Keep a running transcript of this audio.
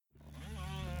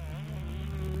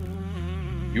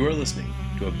You are listening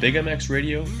to a Big MX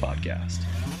Radio podcast,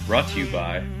 brought to you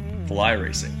by Fly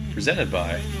Racing, presented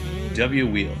by W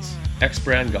Wheels, X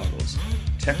Brand Goggles,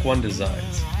 Tech One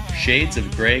Designs, Shades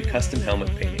of Grey Custom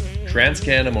Helmet Painting,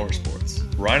 TransCanada Motorsports,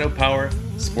 Rhino Power,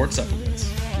 Sport Supplements,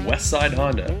 Westside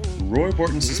Honda, Roy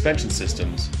Borton Suspension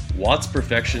Systems, Watts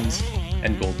Perfections,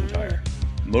 and Golden Tire.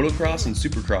 Motocross and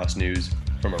Supercross news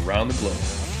from around the globe.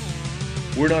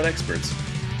 We're not experts,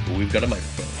 but we've got a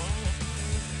microphone.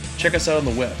 Check us out on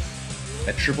the web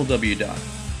at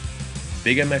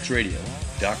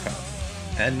www.bigmxradio.com.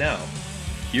 And now,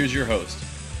 here's your host,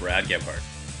 Brad Gebhardt.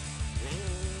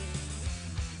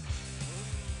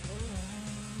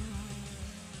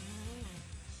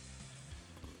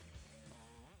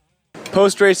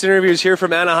 Post-race interviews here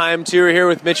from Anaheim 2. We're here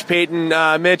with Mitch Payton.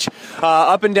 Mitch,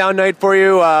 up and down night for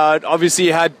you. Obviously,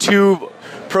 you had two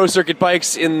Pro Circuit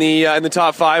bikes in the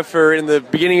top five for in the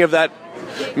beginning of that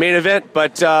main event,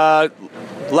 but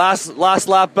last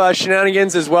lap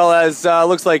shenanigans, as well as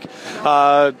looks like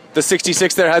the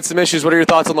 66 there had some issues. What are your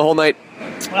thoughts on the whole night?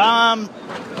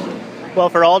 Well,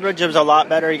 for Aldridge, it was a lot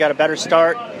better. He got a better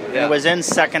start. Yeah. He was in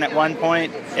second at one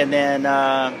point, and then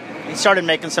he started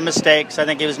making some mistakes. I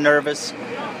think he was nervous.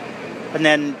 And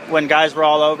then when guys were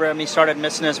all over him, he started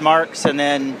missing his marks and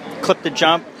then clipped the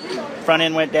jump. Front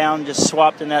end went down, just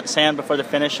swapped in that sand before the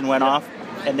finish and went off.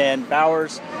 And then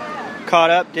Bowers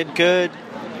caught up, did good,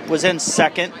 was in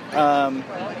second.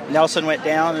 Nelson went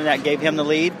down, and that gave him the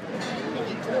lead.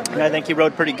 And I think he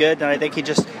rode pretty good. And I think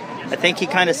he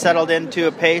kind of settled into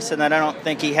a pace, and then I don't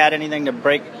think he had anything to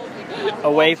break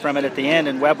away from it at the end.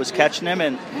 And Webb was catching him,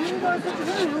 and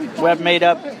Webb made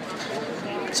up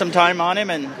some time on him,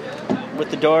 and with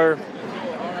the door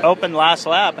open last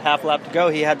lap, half lap to go,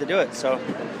 he had to do it. So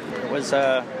it was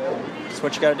it's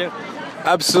what you got to do.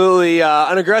 Absolutely,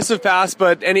 an aggressive pass,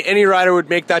 but any rider would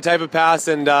make that type of pass,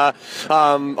 and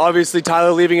obviously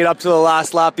Tyler leaving it up to the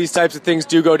last lap. These types of things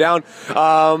do go down.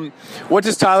 What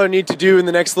does Tyler need to do in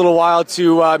the next little while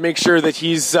to make sure that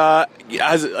he's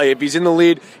if he's in the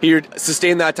lead, he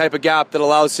sustain that type of gap that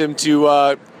allows him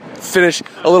to finish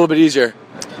a little bit easier?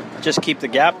 Just keep the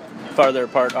gap farther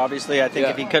apart. Obviously, I think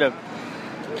if he could have,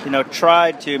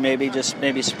 tried to maybe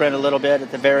sprint a little bit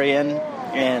at the very end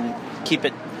and keep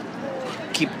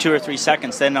 2 or 3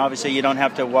 seconds, then obviously you don't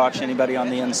have to watch anybody on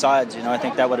the insides. I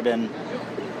think that would have been,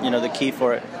 the key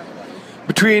for it.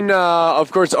 Between,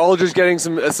 of course, Aldridge getting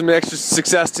some extra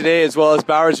success today, as well as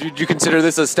Bowers, would you consider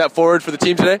this a step forward for the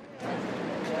team today?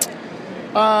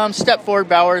 Step forward.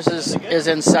 Bowers is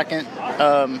in second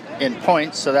in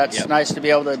points, so that's nice to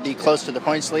be able to be close to the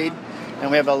points lead.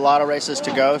 And we have a lot of races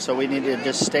to go, so we need to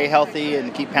just stay healthy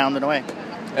and keep pounding away.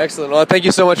 Excellent. Well, thank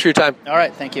you so much for your time. All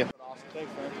right, thank you.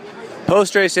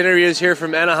 Post-race interviews here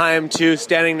from Anaheim 2,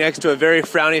 standing next to a very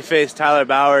frowny-faced Tyler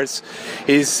Bowers.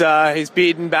 He's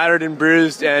beaten, battered, and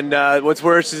bruised, and what's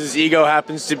worse is his ego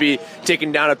happens to be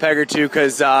taken down a peg or two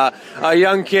because a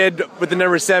young kid with the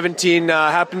number 17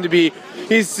 happened to be.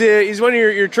 He's one of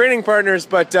your training partners,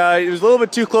 but he was a little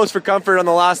bit too close for comfort on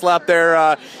the last lap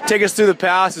there. Take us through the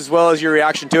pass as well as your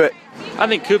reaction to it. I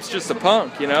think Coop's just a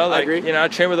punk, I agree. I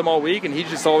train with him all week, and he's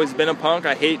just always been a punk.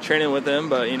 I hate training with him,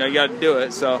 but, you got to do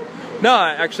it, so... No,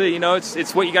 actually,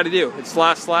 it's what you got to do. It's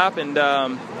last lap, and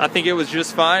I think it was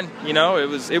just fine.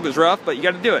 It was rough, but you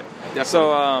got to do it. Definitely.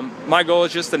 So my goal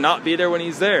is just to not be there when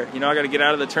he's there. I got to get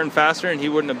out of the turn faster, and he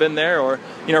wouldn't have been there, or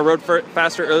rode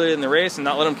faster earlier in the race and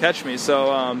not let him catch me. So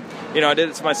I did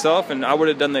it to myself, and I would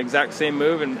have done the exact same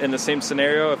move in the same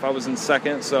scenario if I was in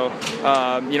second. So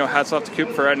hats off to Coop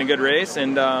for riding a good race,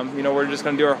 and we're just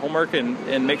going to do our homework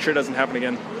and make sure it doesn't happen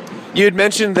again. You had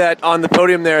mentioned that on the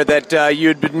podium there that you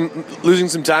had been losing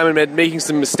some time and making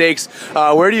some mistakes.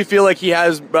 Where do you feel like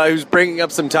who's bringing up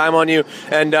some time on you,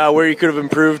 and where you could have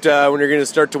improved when you're going to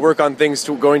start to work on things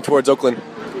going towards Oakland?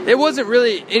 It wasn't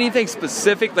really anything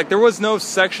specific. Like, there was no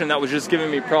section that was just giving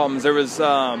me problems. There was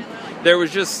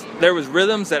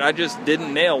rhythms that I just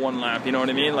didn't nail one lap. You know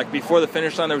what I mean? Like, before the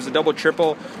finish line, there was a double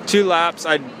triple. 2 laps,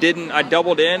 I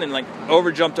doubled in and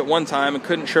over jumped at one time and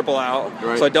couldn't triple out.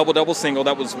 Right. So I double single.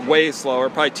 That was way slower,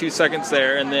 probably 2 seconds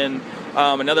there. And then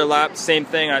another lap, same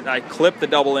thing. I clipped the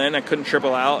double in. I couldn't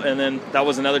triple out, and then that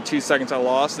was another 2 seconds I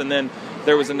lost. And then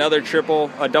there was another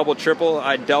a double triple.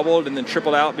 I doubled and then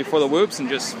tripled out before the whoops and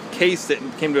just cased it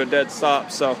and came to a dead stop.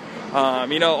 So,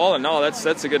 all in all,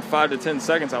 that's a good 5 to 10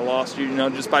 seconds I lost,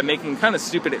 just by making kind of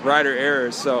stupid rider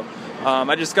errors. So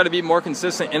I just got to be more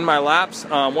consistent in my laps.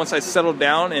 Once I settled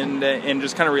down and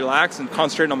just kind of relaxed and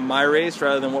concentrated on my race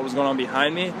rather than what was going on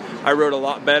behind me, I rode a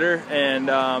lot better. And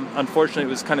unfortunately, it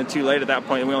was kind of too late at that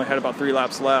point. We only had about 3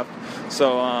 laps left.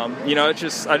 So I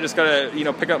just got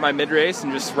to pick up my mid race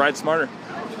and just ride smarter.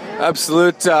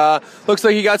 Absolute. Looks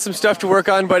like you got some stuff to work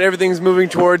on, but everything's moving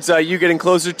towards you getting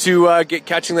closer to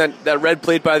catching that red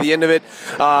plate by the end of it.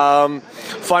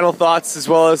 Final thoughts, as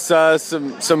well as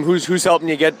some who's helping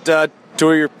you get to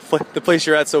the place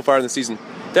you're at so far in the season.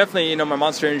 Definitely, my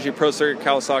Monster Energy, Pro Circuit,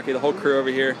 Kawasaki, the whole crew over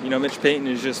here. Mitch Payton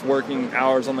is just working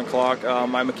hours on the clock.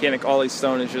 My mechanic, Ollie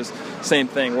Stone, is just same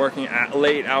thing, working at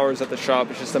late hours at the shop.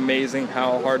 It's just amazing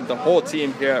how hard the whole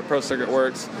team here at Pro Circuit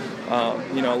works.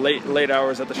 Late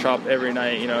hours at the shop every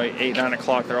night. 8, 9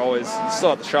 o'clock. They're always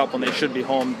still at the shop when they should be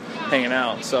home hanging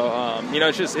out. So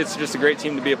it's just a great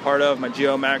team to be a part of. My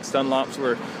Geo Max Dunlops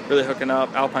were really hooking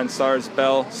up. Alpine Stars,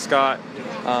 Bell, Scott,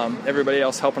 everybody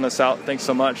else helping us out. Thanks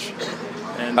so much.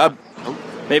 And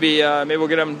maybe we'll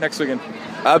get them next weekend.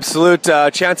 Absolute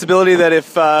chanceability that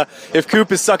if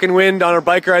Coop is sucking wind on our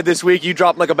bike ride this week, you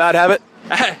drop him like a bad habit.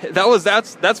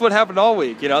 That's what happened all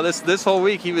week. This whole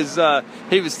week he was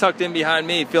tucked in behind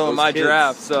me, feeling my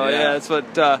giraffe. So yeah, that's what.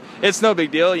 It's no big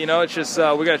deal. It's just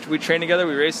we train together,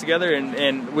 we race together,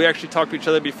 and we actually talk to each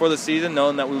other before the season,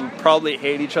 knowing that we would probably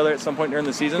hate each other at some point during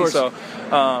the season. So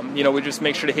we just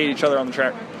make sure to hate each other on the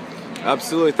track.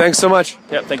 Absolutely. Thanks so much.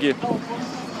 Yeah, thank you.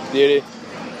 Beauty.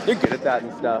 You're good at that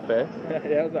and stuff, eh?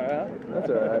 Yeah, that's all right. That's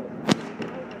all right.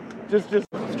 Just.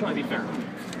 Let's try to be fair.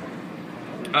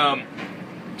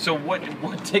 So what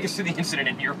take us to the incident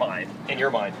in your mind?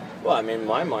 Well, in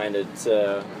my mind, it's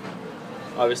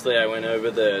obviously I went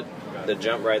over the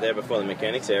jump right there before the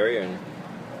mechanics area and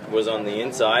was on the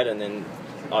inside, and then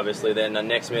obviously then the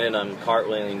next minute I'm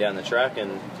cartwheeling down the track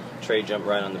and Trey jumped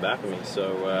right on the back of me.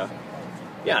 So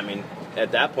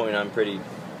at that point I'm pretty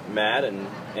mad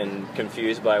and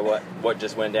confused by what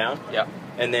just went down. Yeah.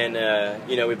 And then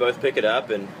we both pick it up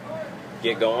and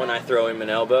get going. I throw him an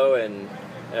elbow and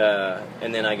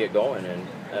then I get going, and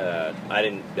I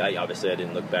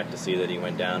didn't look back to see that he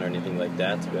went down or anything like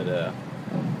that, but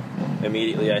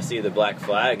immediately I see the black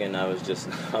flag, and I was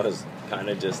kind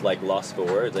of just like lost for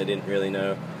words. I didn't really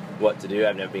know what to do.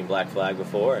 I've never been black flagged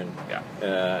before, and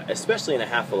especially in a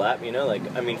half a lap,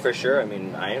 for sure.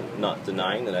 I am not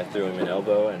denying that I threw him an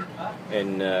elbow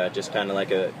and just kind of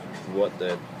like a what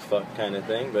the fuck kind of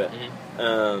thing, but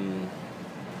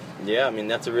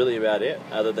that's really about it.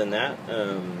 Other than that,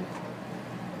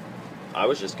 I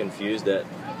was just confused that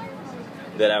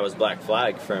I was black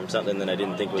flagged from something that I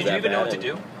didn't think was that bad. Did you even know what to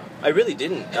do? I really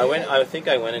didn't. I think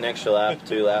I went an extra lap,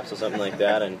 2 laps or something like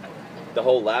that, and the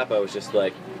whole lap I was just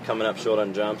like coming up short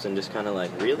on jumps and just kind of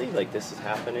like, really? Like, this is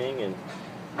happening? And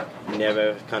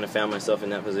never kind of found myself in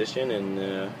that position,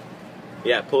 and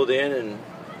pulled in, and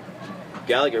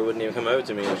Gallagher wouldn't even come over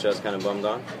to me, which I was kind of bummed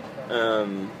on.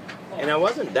 And I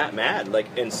wasn't that mad,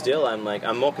 and still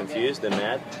I'm more confused than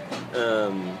mad.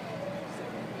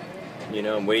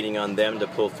 I'm waiting on them to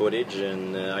pull footage,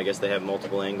 and I guess they have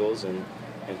multiple angles and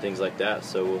things like that,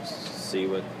 so we'll see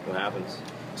what happens.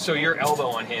 So your elbow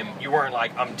on him, you weren't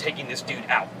like, I'm taking this dude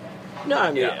out. No,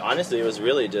 honestly, it was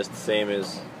really just the same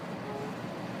as,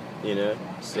 it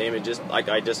just,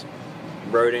 I just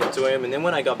rode into him, and then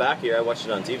when I got back here, I watched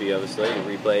it on TV, obviously, to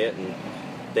replay it, and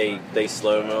they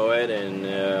slow-mo it,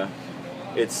 and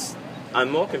I'm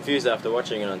more confused after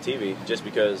watching it on TV, just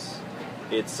because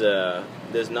it's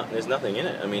there's nothing in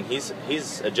it.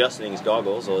 He's adjusting his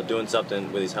goggles or doing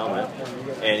something with his helmet,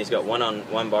 and he's got one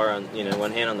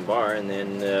hand on the bar, and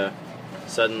then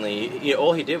suddenly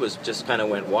all he did was just kind of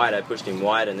went wide. I pushed him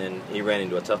wide, and then he ran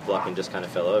into a tough block and just kind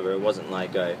of fell over. It wasn't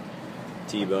like I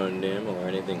T-boned him or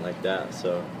anything like that.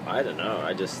 So I don't know.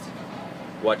 I just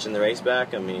watching the race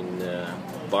back.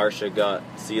 Barsha got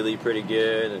Seeley pretty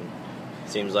good, and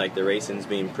seems like the racing's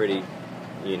been pretty,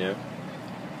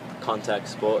 contact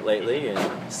sport lately,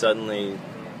 and suddenly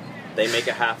they make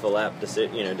a half a lap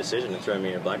decision to throw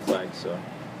me a black flag. So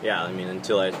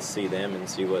until I see them and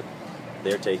see what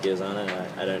their take is on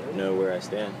it, I don't know where I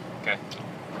stand. Okay.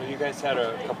 You guys had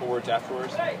a couple words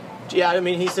afterwards? Yeah,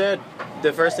 he said,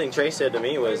 the first thing Trey said to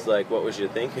me was like, what was you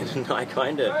thinking? And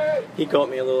he caught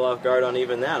me a little off guard on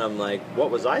even that. I'm like, what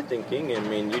was I thinking?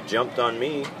 You jumped on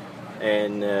me,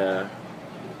 and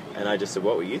I just said,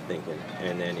 what were you thinking?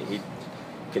 And then he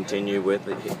continued with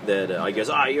that, I guess,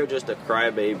 you're just a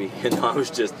crybaby. And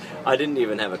I didn't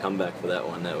even have a comeback for that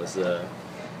one. That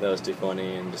was too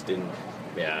funny, and just didn't,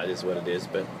 it is what it is.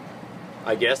 But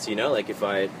I guess,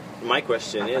 my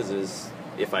question is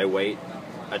if I wait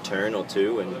a turn or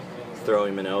two and throw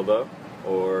him an elbow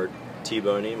or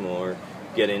T-bone him or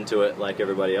get into it like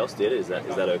everybody else did, is that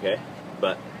okay?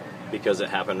 But because it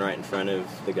happened right in front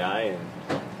of the guy, and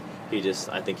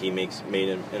I think he made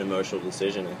an emotional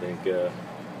decision. I think,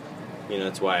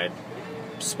 that's why I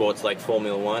sports like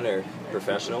Formula One or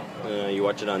professional. You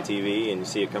watch it on TV and you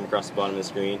see it come across the bottom of the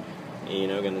screen, and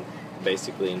you're going to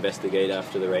basically investigate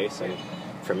after the race. And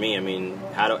for me, I mean,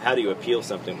 how do you appeal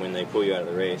something when they pull you out of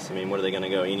the race? I mean, what are they going to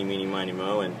go eeny, meeny, miny,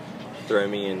 mo and throw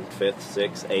me in 5th,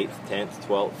 6th, 8th, 10th,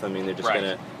 12th? I mean, they're just going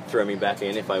to throw me back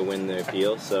in if I win the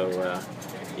appeal. So,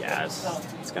 yeah,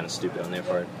 it's kind of stupid on their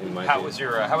part. In my opinion.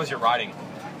 How was your riding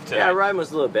today? Yeah, riding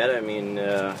was a little better. I mean,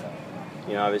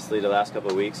 you know, obviously the last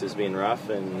couple of weeks has been rough,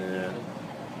 and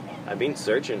I've been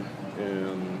searching.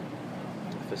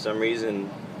 For some reason,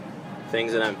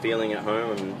 things that I'm feeling at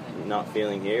home, I'm not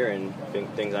feeling here, and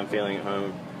things I'm feeling at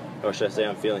home, or should I say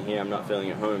I'm feeling here, I'm not feeling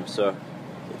at home. So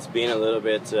it's been a little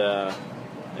bit, I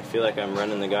feel like I'm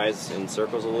running the guys in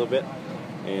circles a little bit,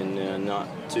 and not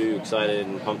too excited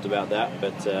and pumped about that.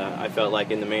 But I felt like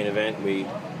in the main event, we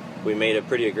made a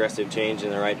pretty aggressive change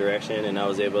in the right direction, and I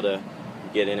was able to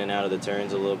get in and out of the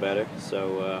turns a little better.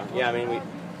 So yeah, I mean,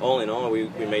 all in all, we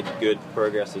made good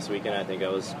progress this weekend. I think I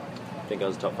was a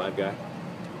top 5 guy.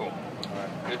 Cool. All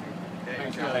right.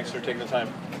 Good. Thanks for taking the time.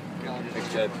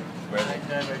 Thanks, Chad.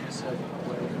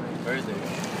 Where is it?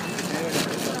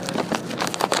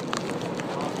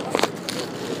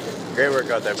 Great work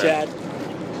out there, man. Chad,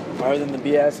 other than the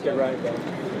BS, get right back.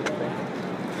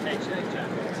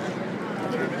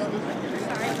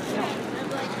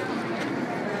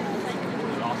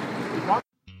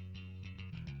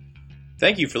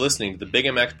 Thank you for listening to the Big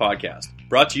MX Podcast,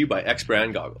 brought to you by X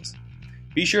Brand Goggles.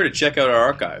 Be sure to check out our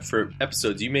archive for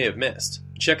episodes you may have missed.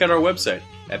 Check out our website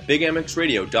at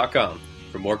bigmxradio.com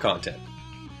for more content.